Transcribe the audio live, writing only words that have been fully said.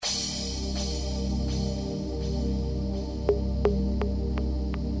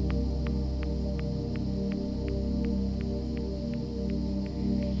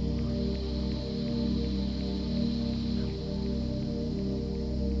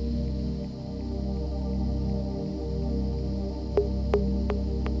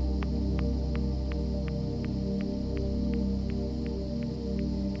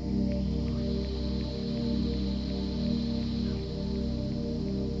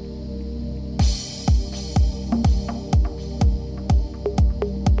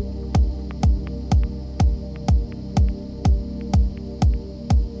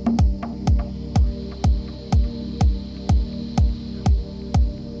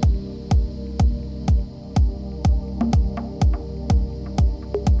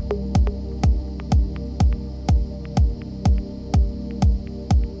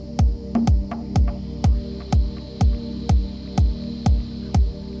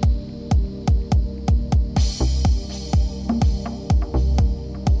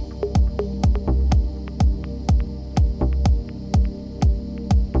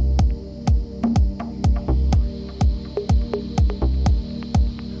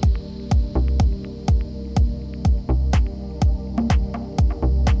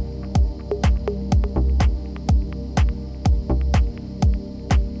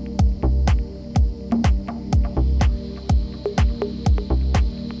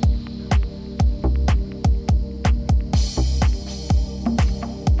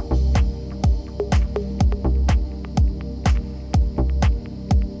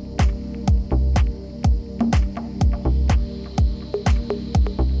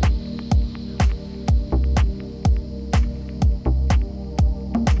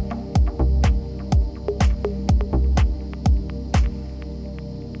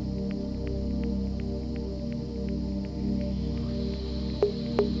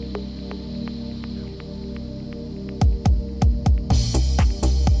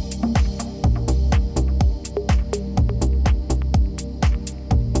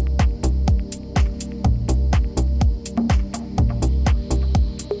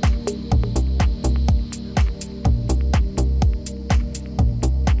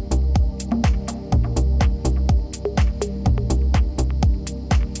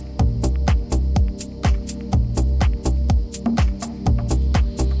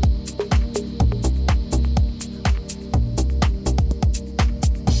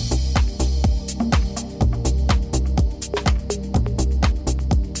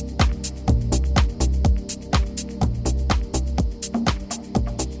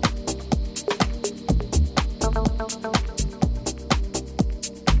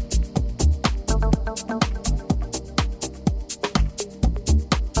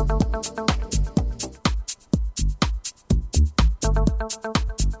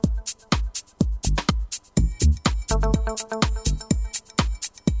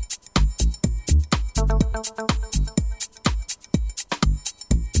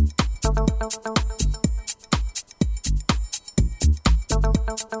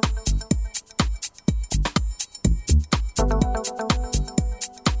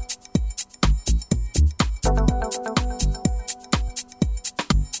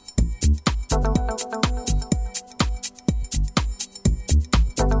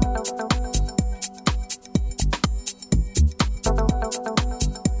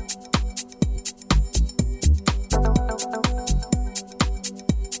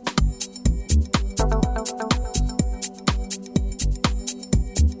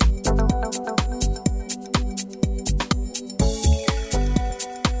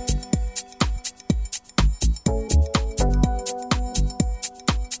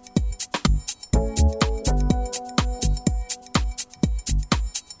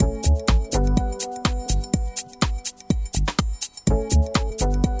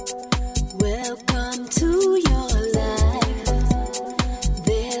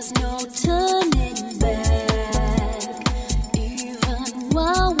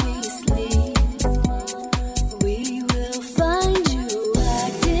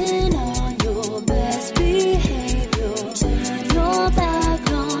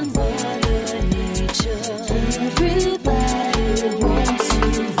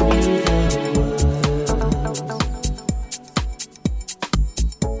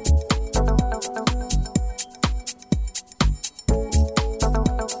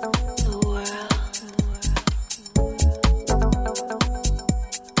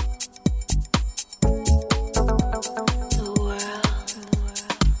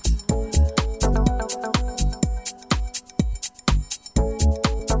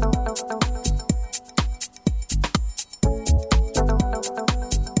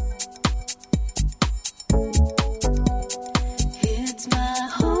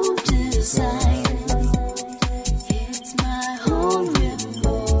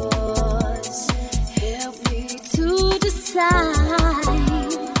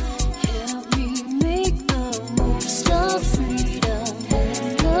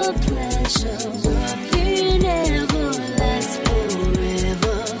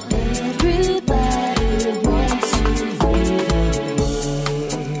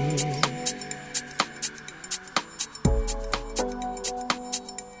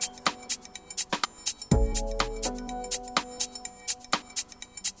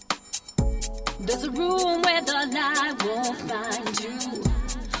There's a room where the light won't find you,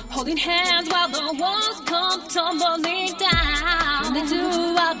 holding hands while the walls come tumbling down. When they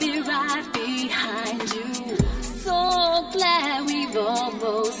do, I'll be right behind you. So glad we've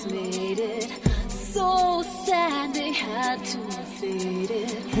almost made it. So sad they had to fade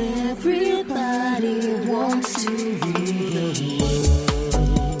it. Everybody wants to rule the world.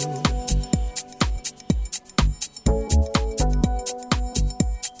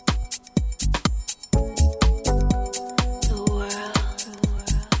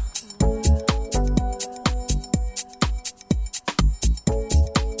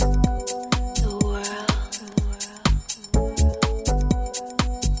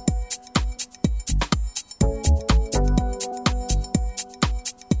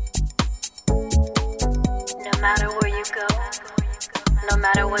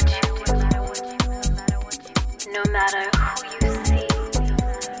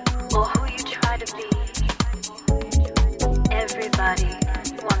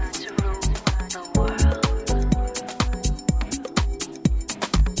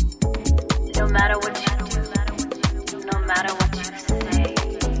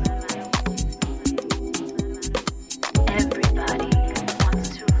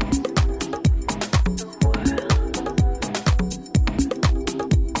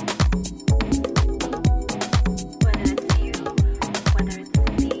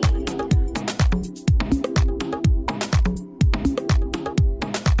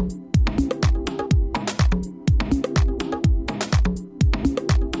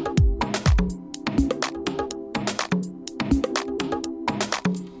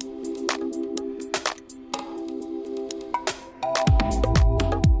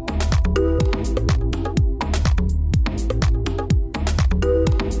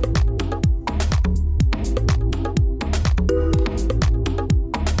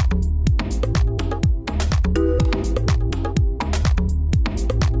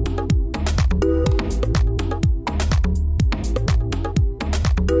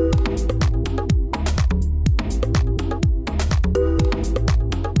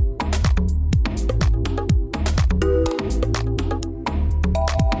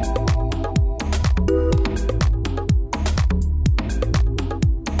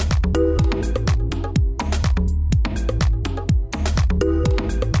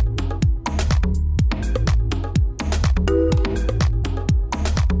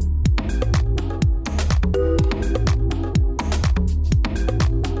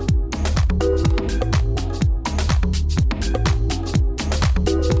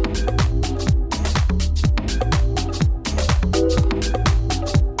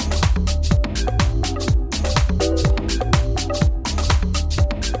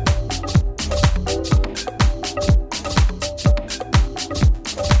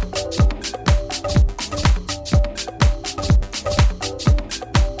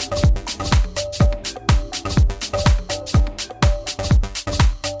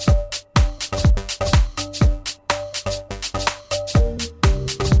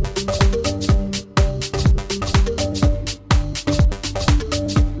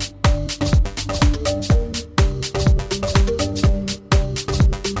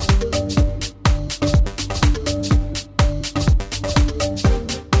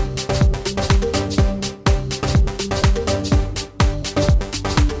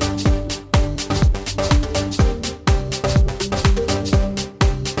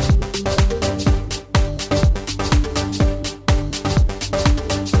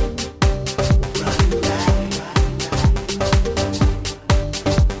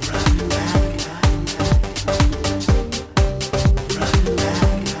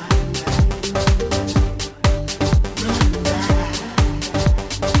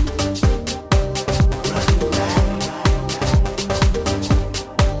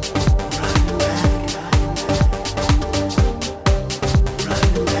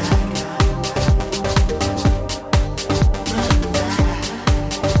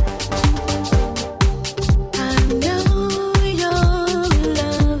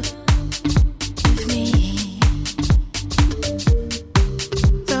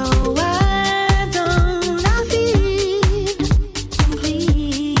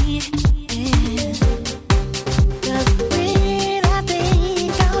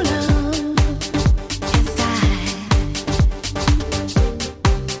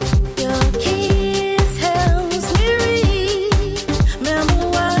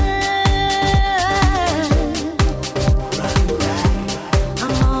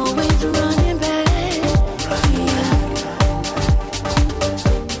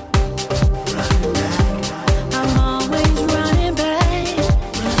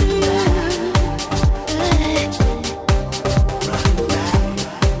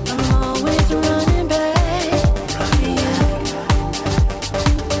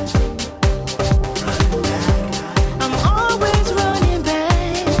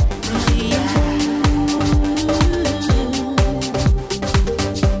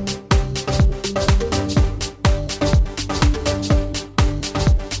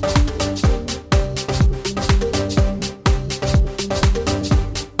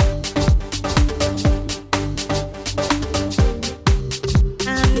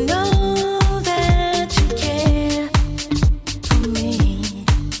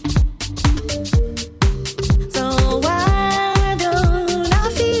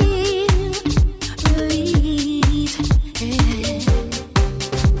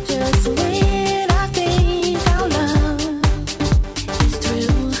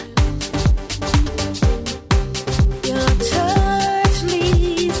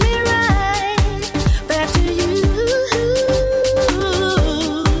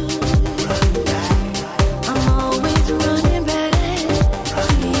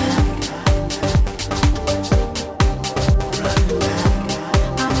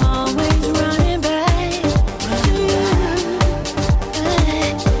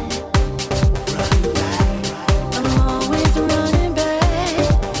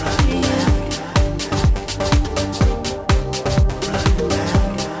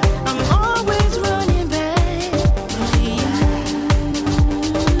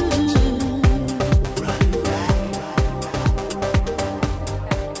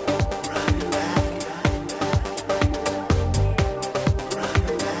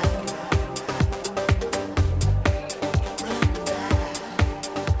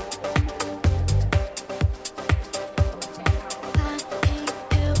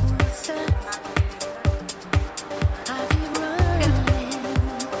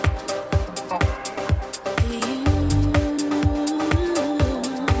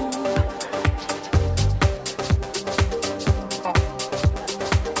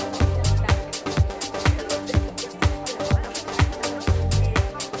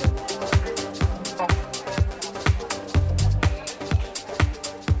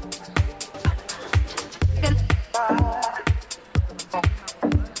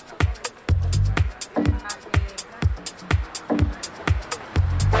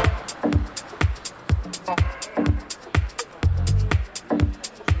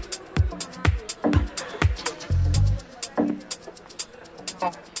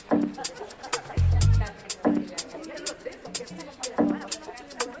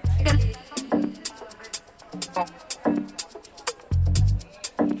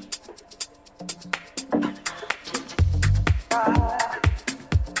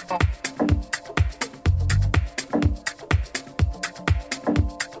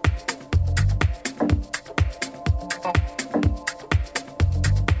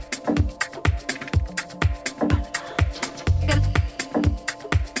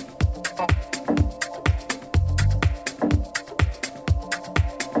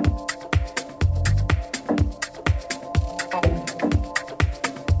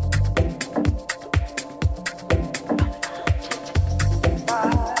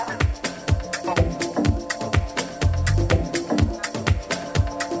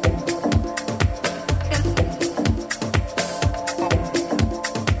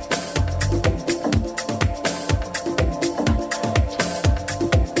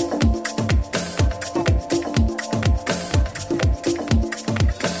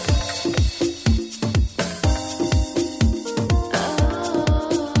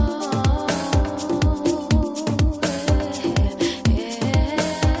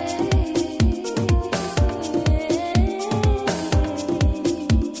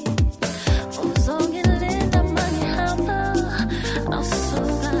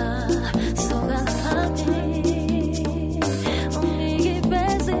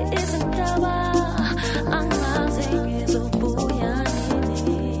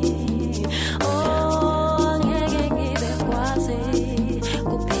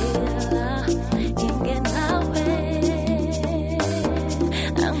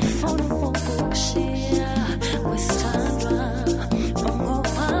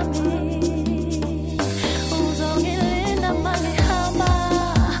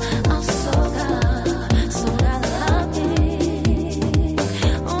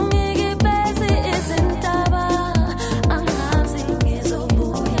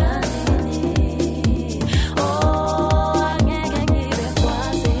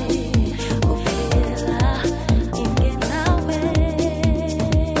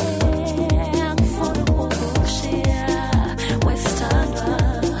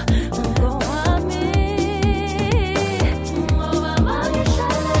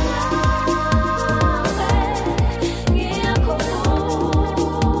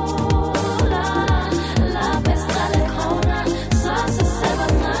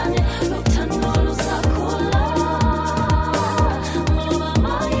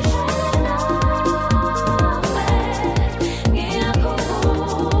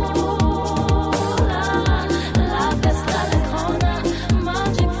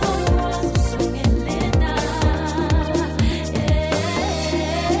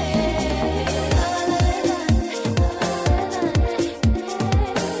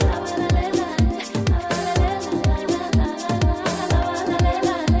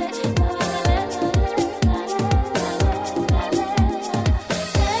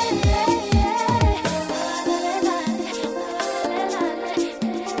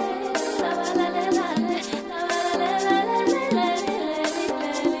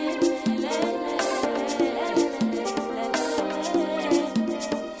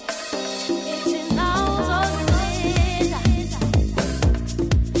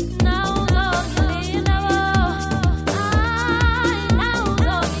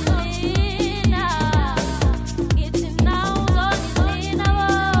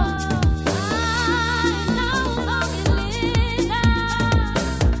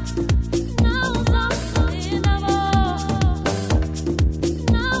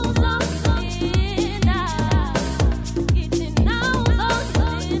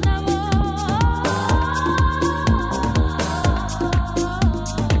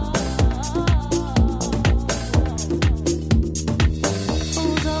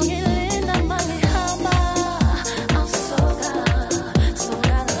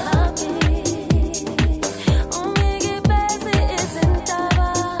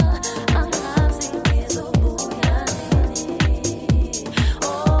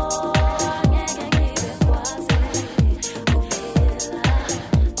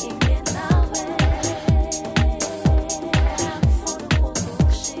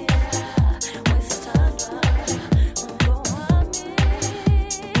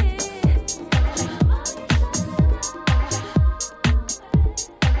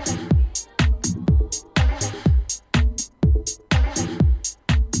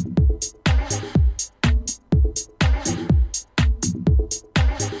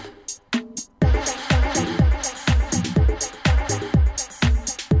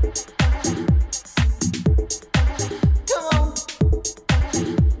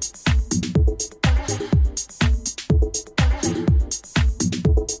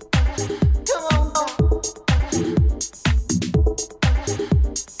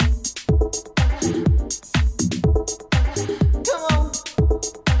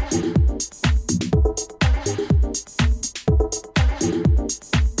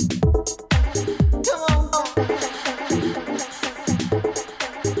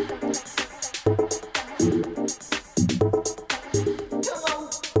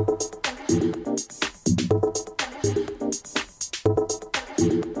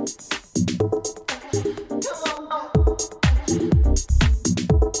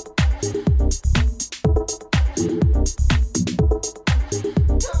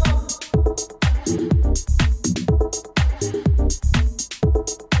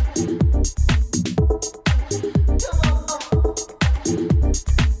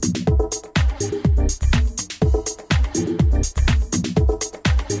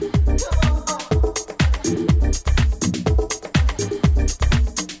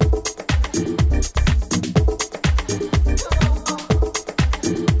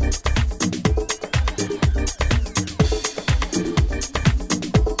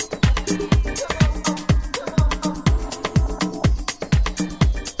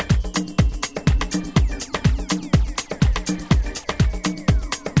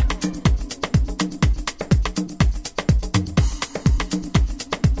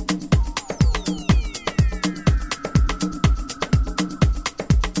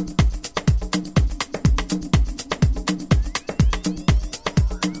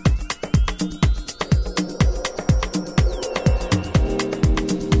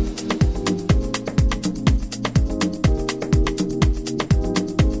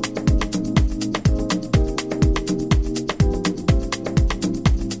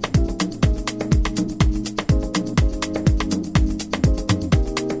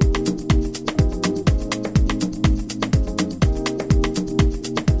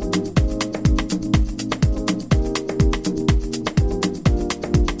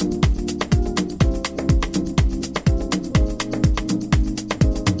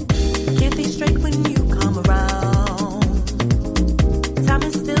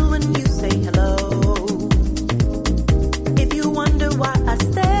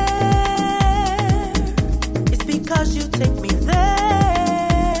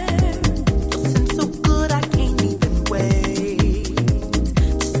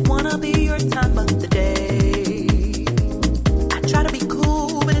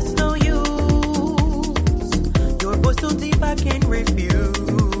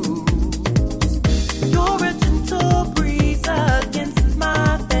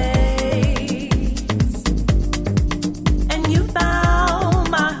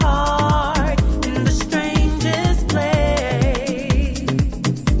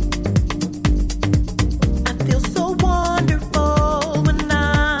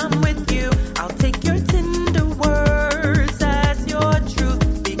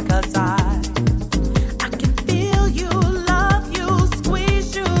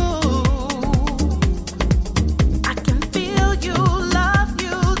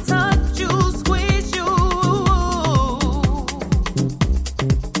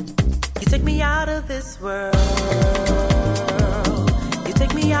 out of this world. You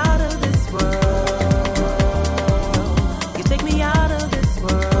take me out of this world. You take me out of this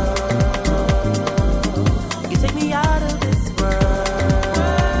world. You take me out of this world.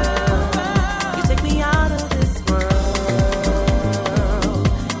 You take me out of this world.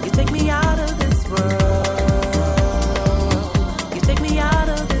 You take me out of this world. You take me out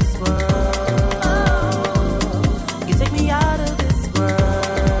of this world. You take me out of this world.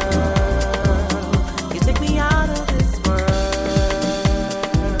 You take me out of this world.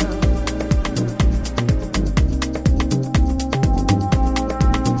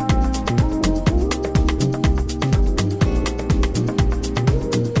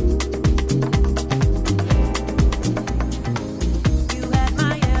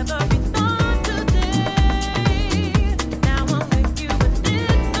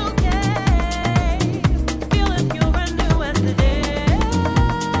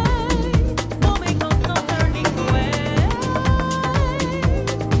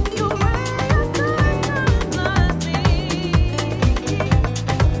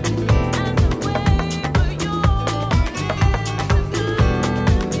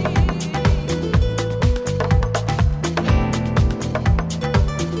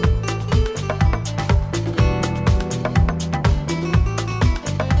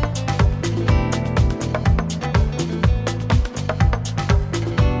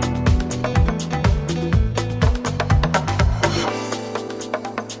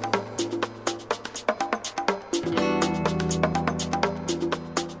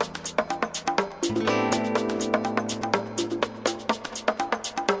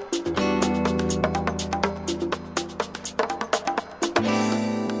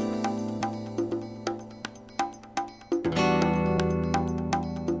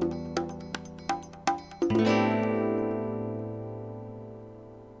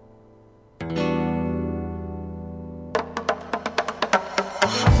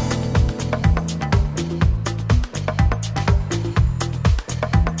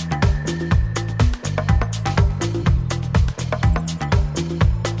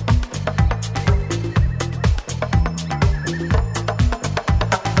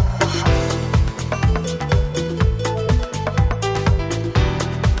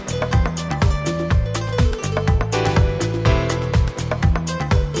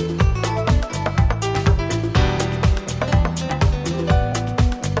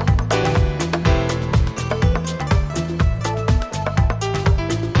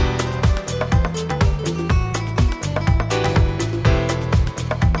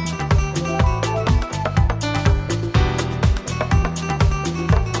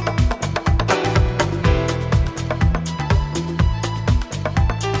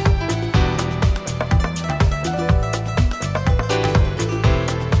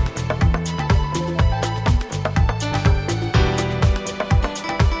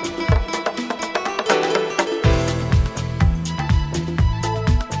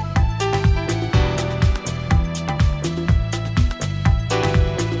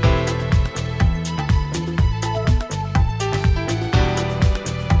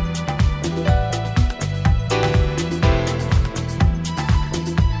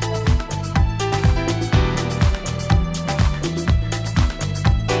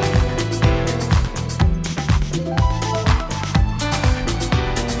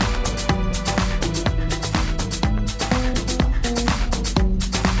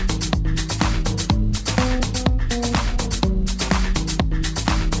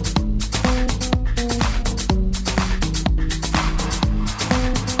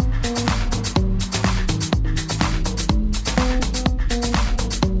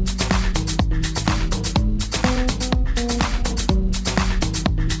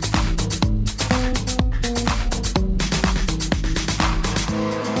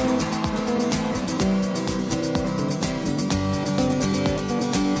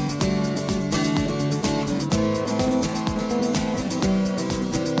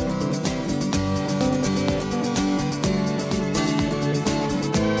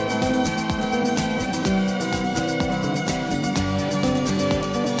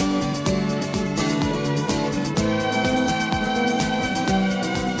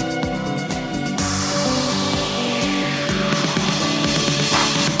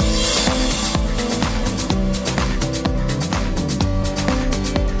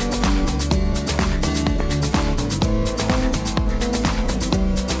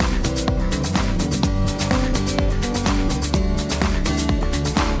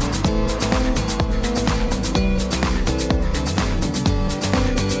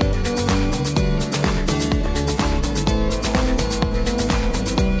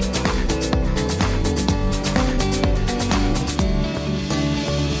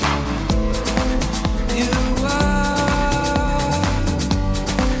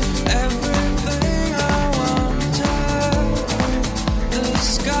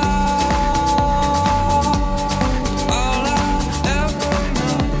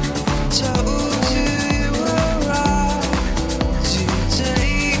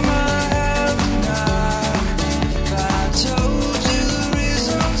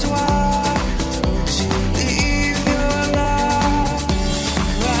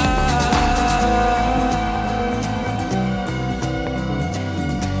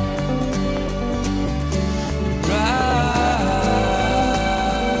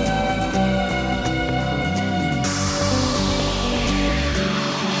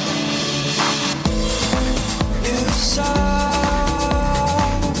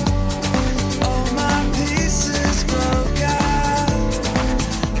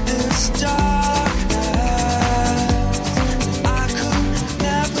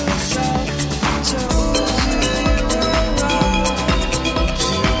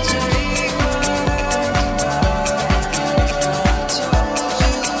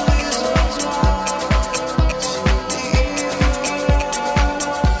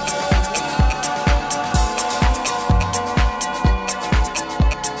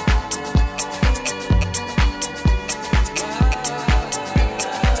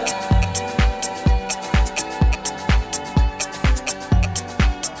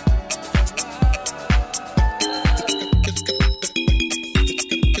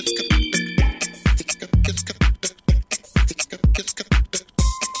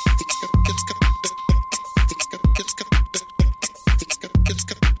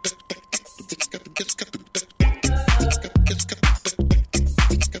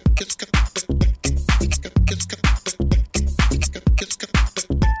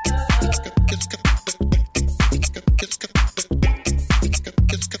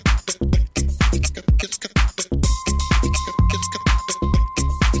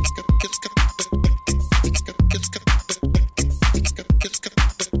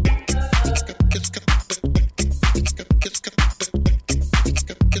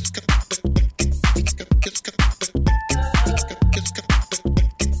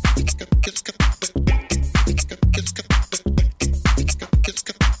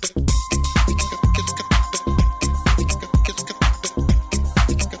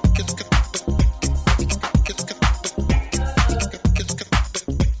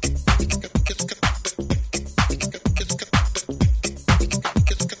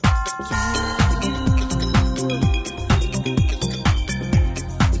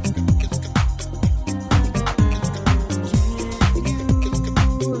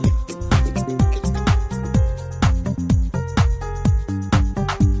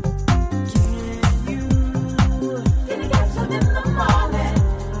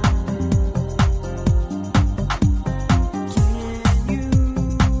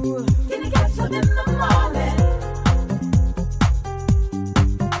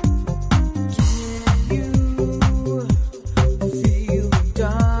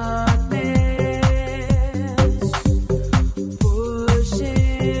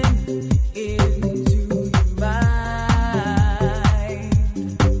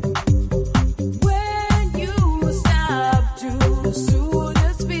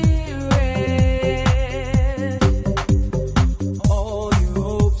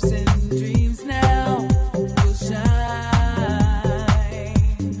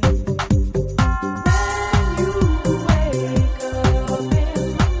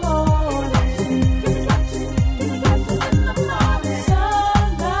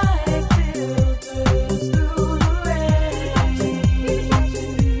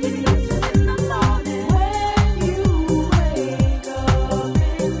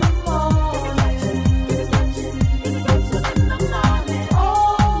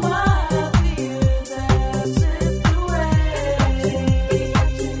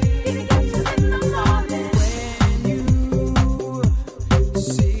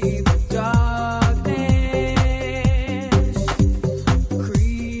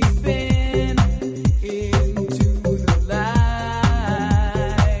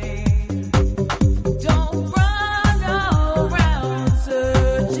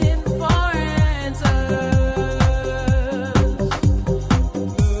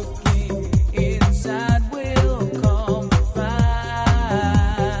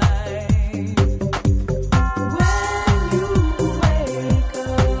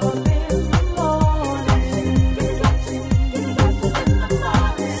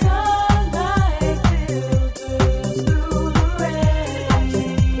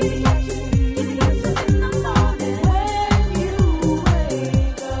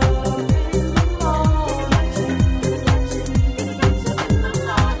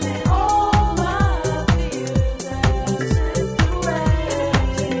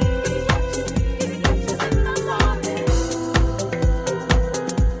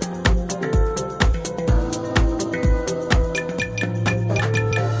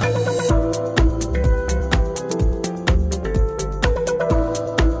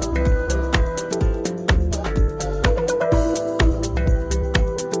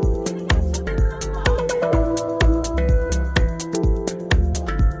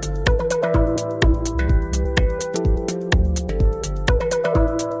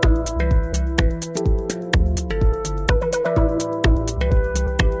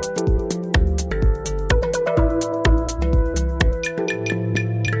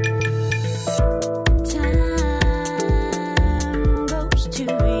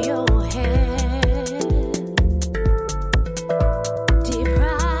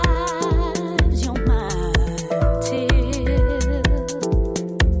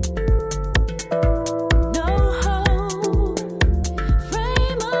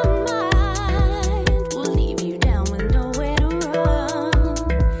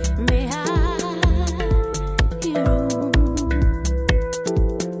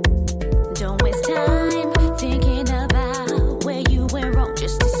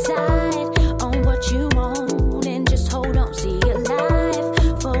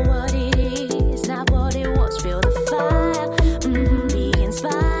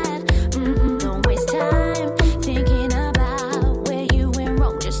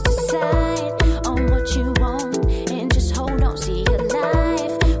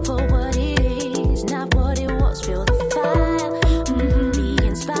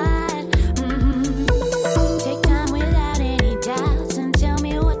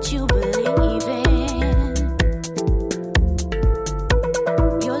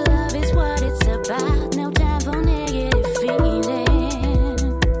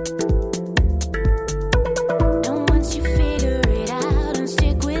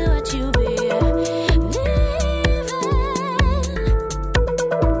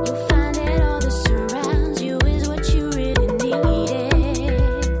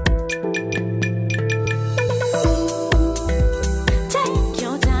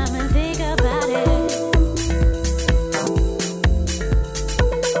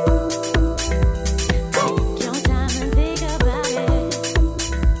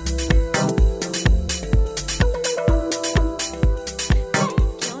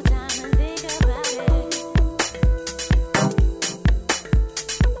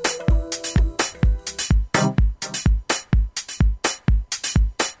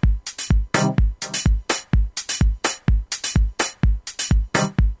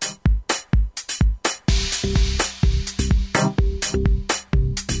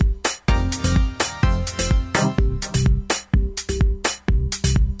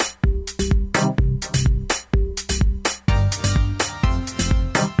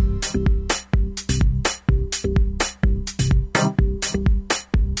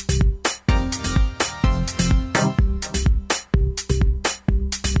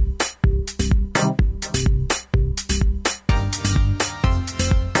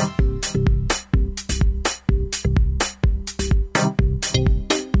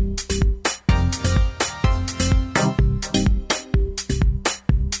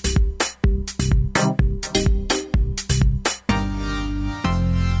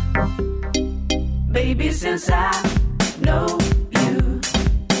 Baby, since I know you,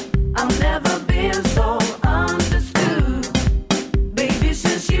 I've never been so understood. Baby,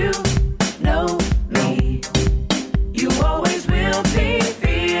 since you know me, you always will be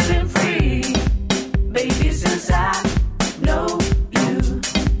feeling free. Baby, since I know you,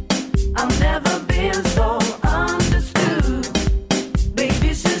 I've never been so understood.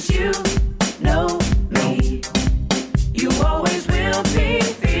 Baby, since you know me, you always will be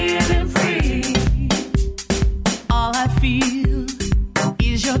feeling free. All I feel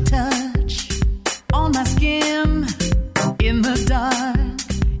is your touch on my skin in the dark.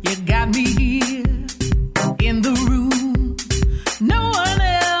 You got me here in the room. No one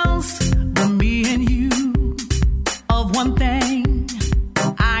else but me and you. Of one thing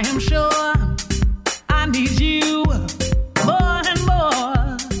I am sure, I need you more and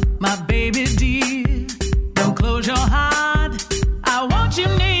more. My baby dear, don't close your heart. I want you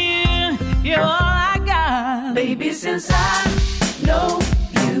near. You're all I got. Baby, since I know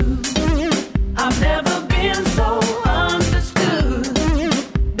you, I've never been so understood.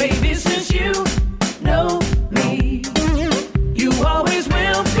 Baby, since you know me, you always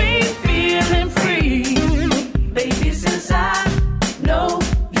will be feeling free. Baby, since I know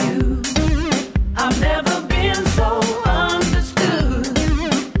you, I've never been so understood.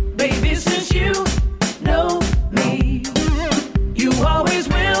 Baby, since you know me, you always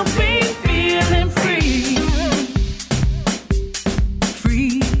will be feeling free.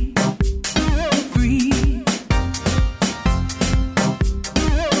 Free, free.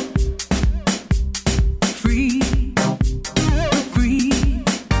 Free, free.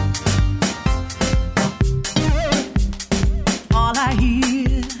 All I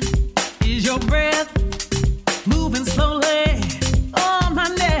hear is your breath moving slowly on my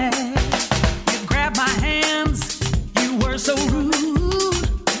neck. You grabbed my hands, you were so rude.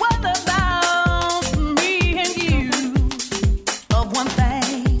 What about me and you? Of one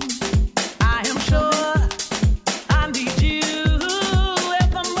thing I am sure, I need you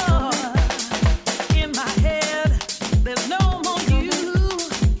evermore. In my head, there's no more you,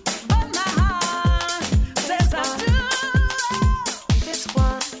 but my heart says I do. This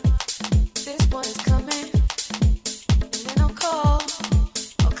one is coming, and then I'll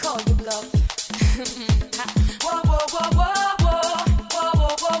call you bluff. Whoa, whoa, whoa, whoa, whoa, whoa,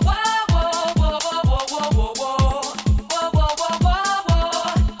 whoa, whoa, whoa, whoa, whoa, whoa, whoa,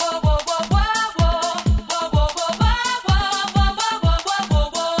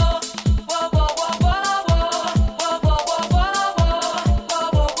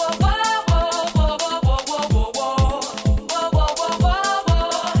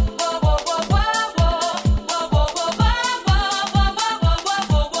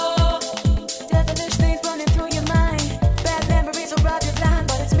 devilish things running through your mind. Bad memories will rob your blind,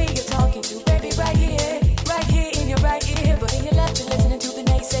 but it's me you're talking to, baby, right here in your right ear. But in your left, you're listening to the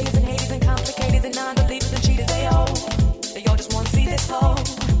naysayers and haters and complicators and non-believers and cheaters. They all just want to see this fall.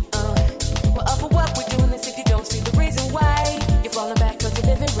 Well, up for what we're doing this if you don't see the reason why you're falling back 'cause you're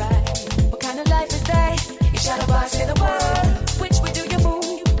living right. What kind of life is that? You shadow box in the world. Which way do you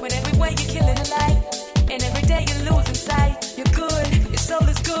move? When every way you're killing a light, and every day you're losing sight. You're good, your soul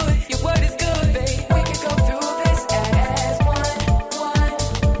is good, your word is good, babe. We can go through this as one.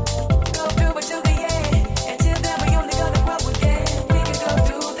 Go through it till the end. Until then, we only gonna grow again. We can go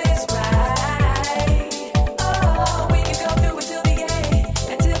through this right. Oh, we can go through it till the end.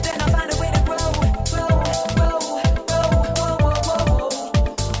 Until then, I'll find a way to grow.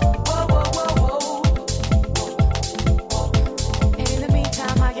 And in the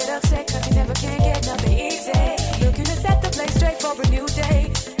meantime, I get upset 'cause you never can get nothing easy. Looking to set the place straight for a new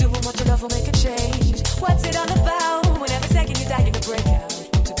day. Doing what you love will make a change. What's it all about? When every second you die, you can break out.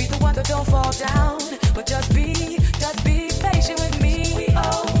 To be the one that don't fall down. But just be patient with me. We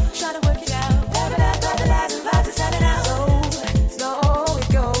all try to work it out. Never that thought the lies and vibes are sounding out. Slow it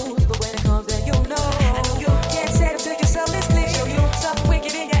goes, but when it comes, then you'll know. I know you can't set up till your soul is clear. Show you something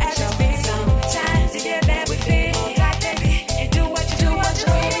wicked in your atmosphere. Sometimes you get mad with fear. Hold tight, baby, and do what you feel.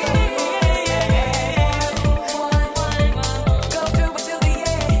 Go through it till the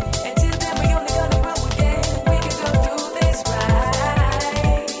end. Until then, we only gonna grow again. We can go through this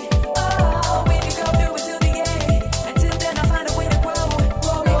right. Oh, we can go through it till the end.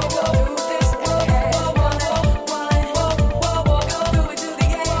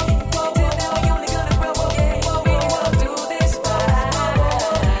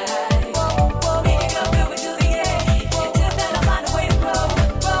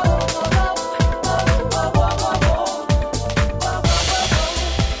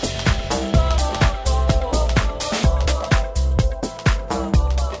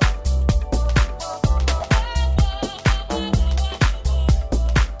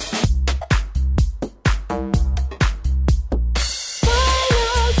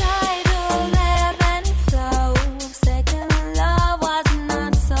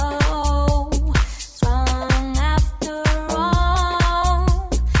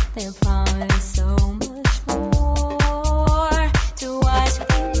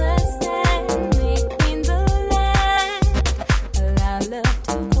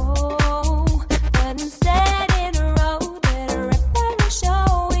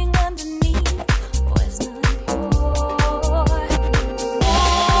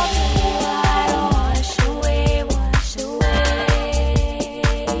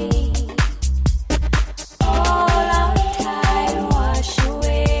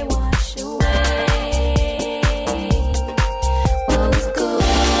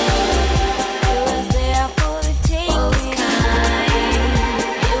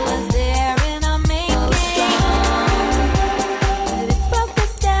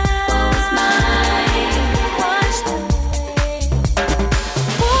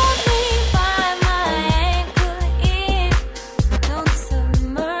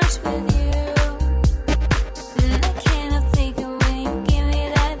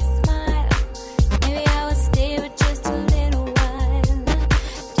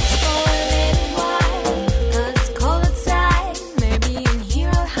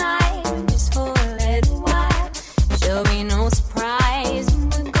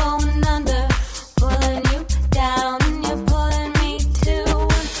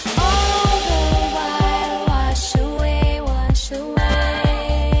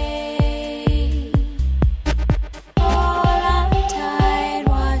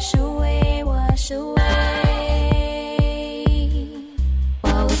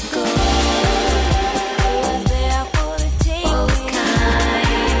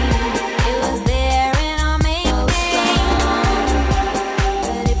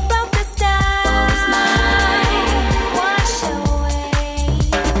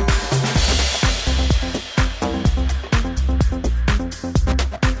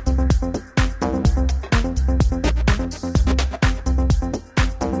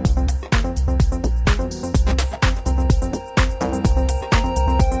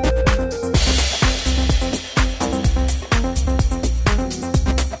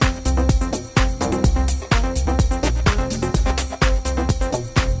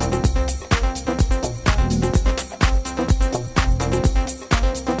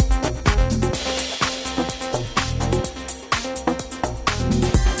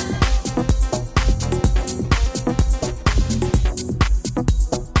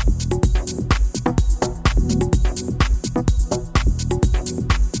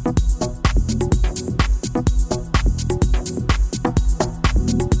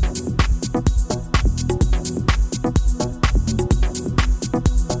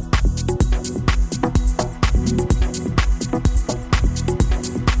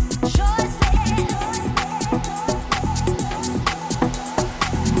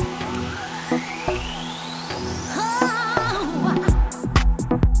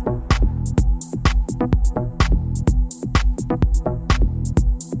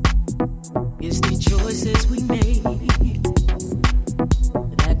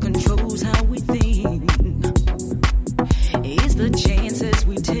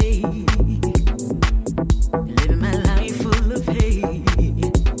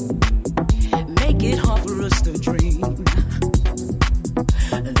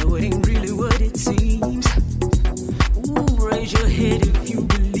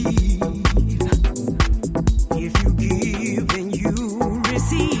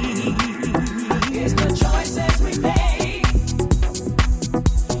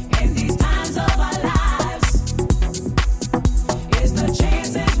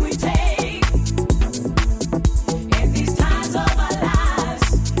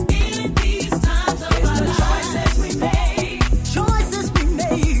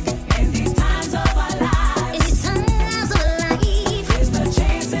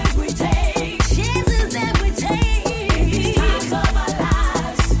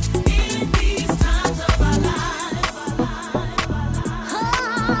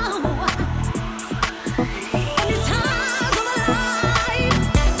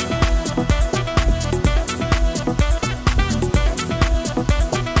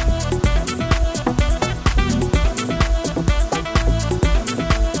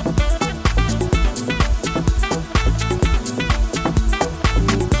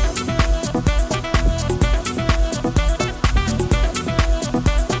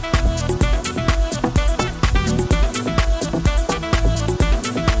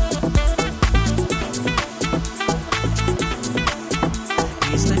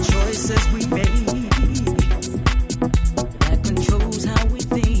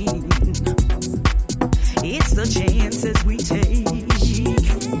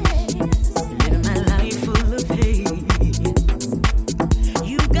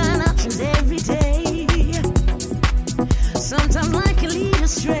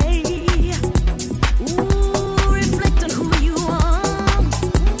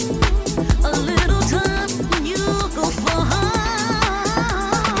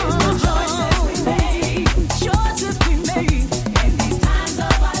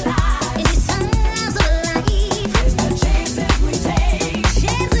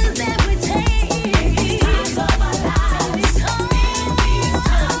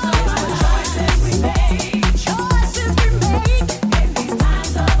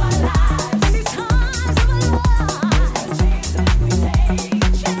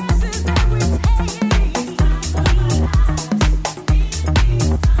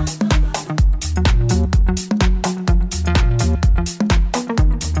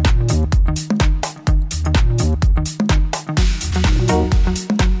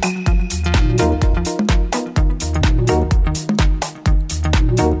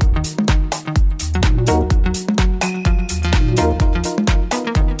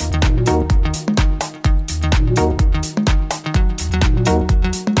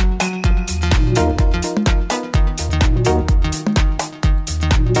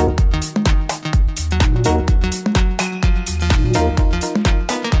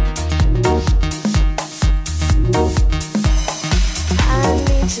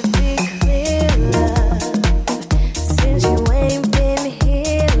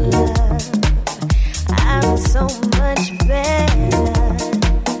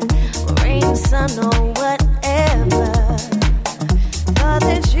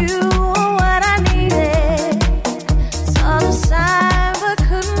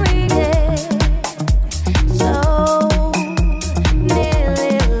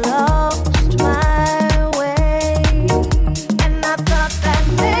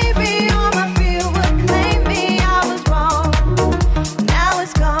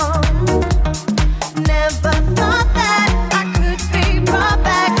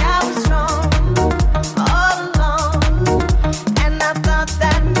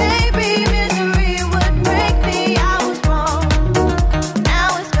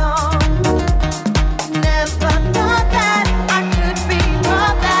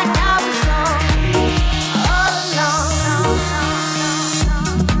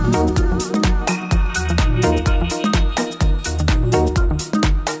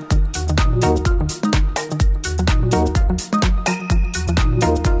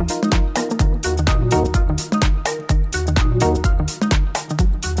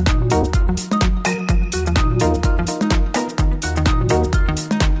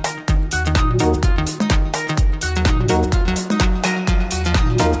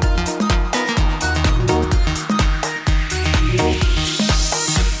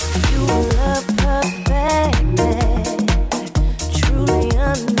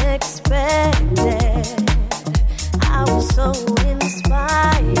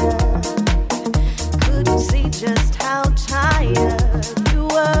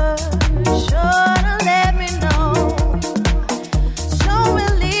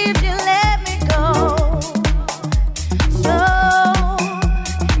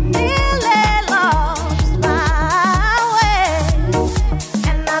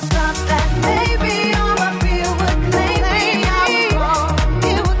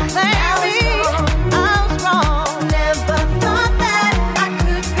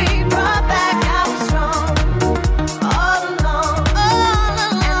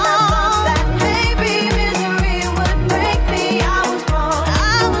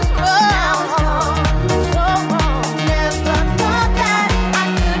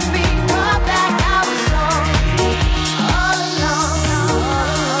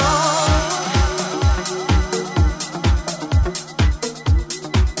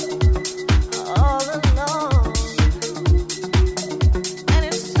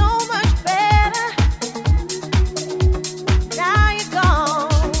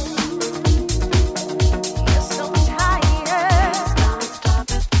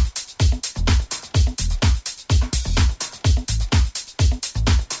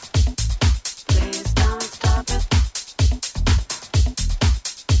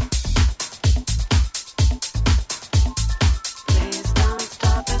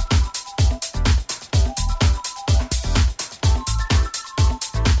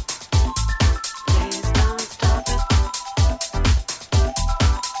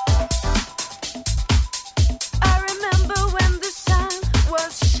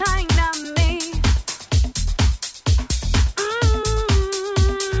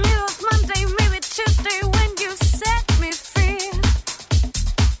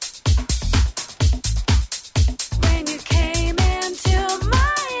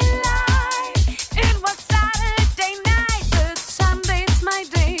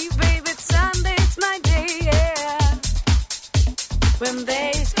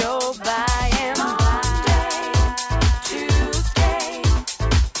 go by and Monday, Tuesday,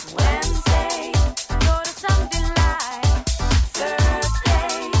 Wednesday, go to something like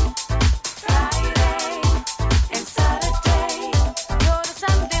Thursday, Friday, and Saturday, go to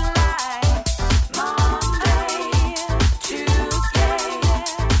something like Monday, Tuesday,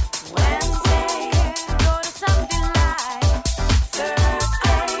 Wednesday, go to something like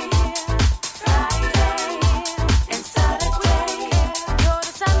Thursday, Friday, and Saturday, go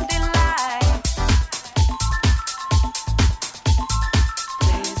to something like.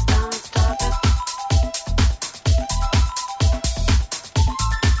 Please don't stop it.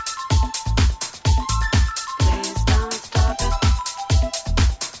 Please don't stop it.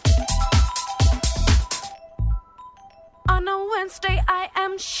 On a Wednesday, I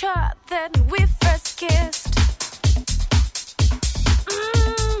am sure that we first kissed.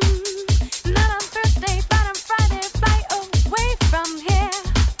 Not on Thursday, but on Friday, fly away from here.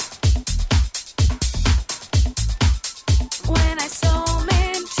 When I saw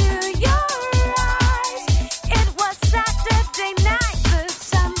into your eyes, it was Saturday night, but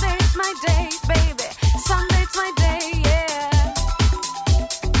Sunday's my day, baby. Sunday's my day, yeah.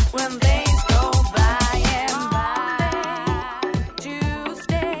 When days go by and by,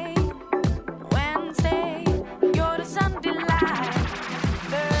 Tuesday, Wednesday, go to something like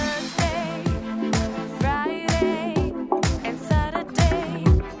Thursday, Friday, and Saturday,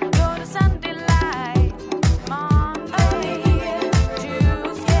 go to something like Monday,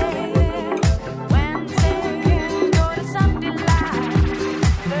 Tuesday, Wednesday, go to something like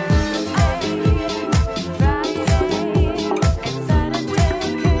Thursday, Friday, and Saturday,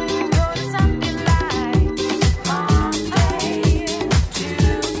 go to something like Monday,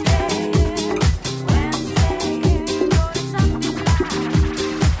 Tuesday, Wednesday, go to something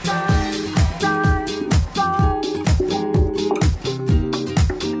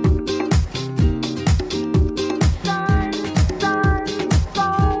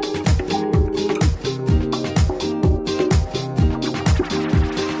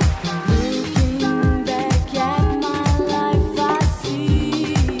Looking back at my life, I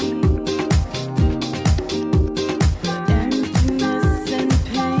see emptiness and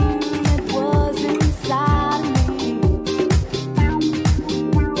pain that was inside me.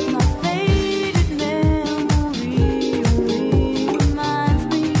 My faded memory only reminds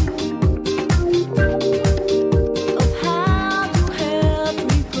me of how you helped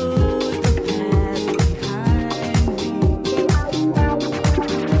me put the past behind me.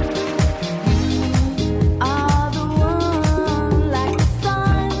 Are the one like the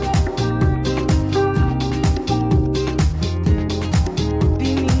sun,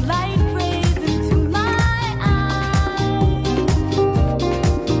 beaming light rays into my eyes.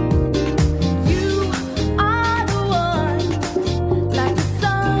 You are the one like the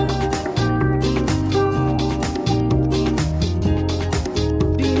sun,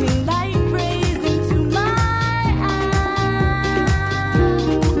 beaming light rays into my eyes.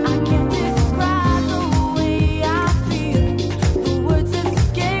 I can't describe the way I feel. The words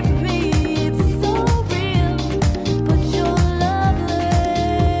escape me. It's so real. Put your love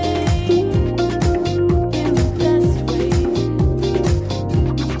lay in the best way.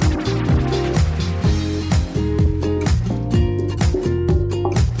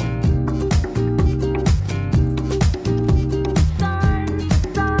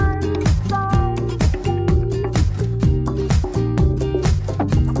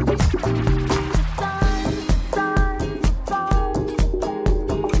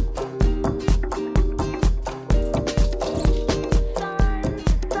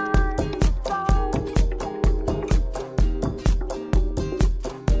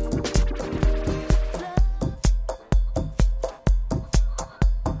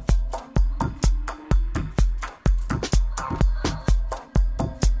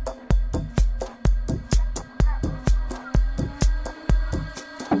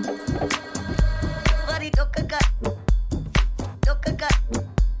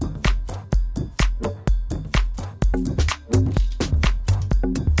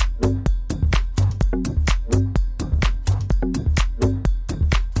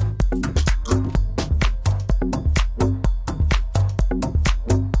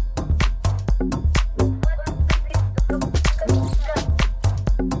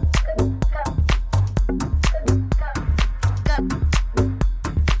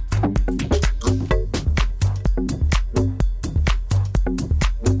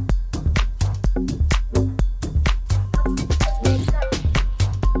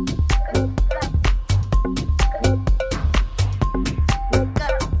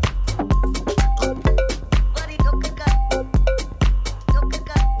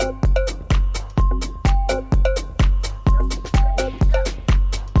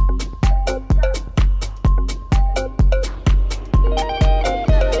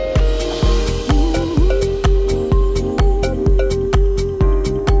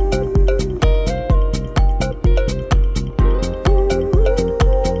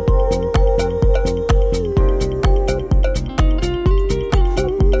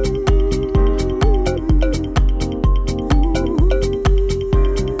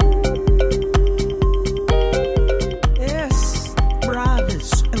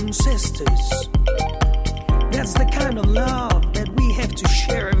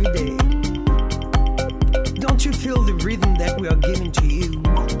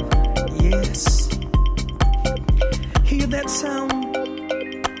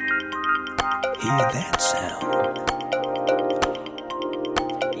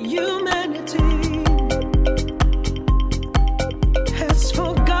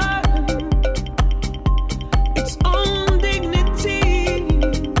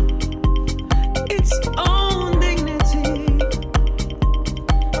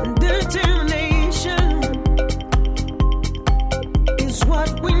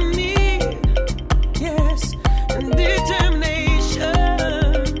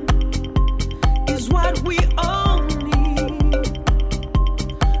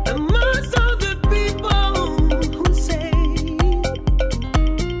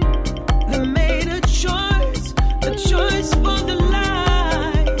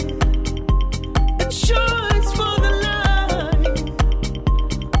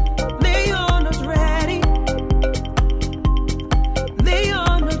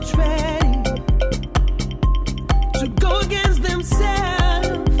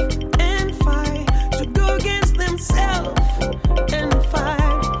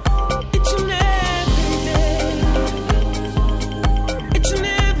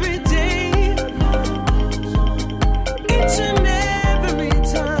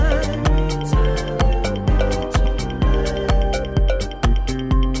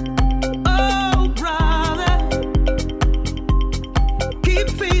 keep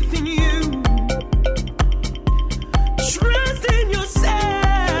faith in you.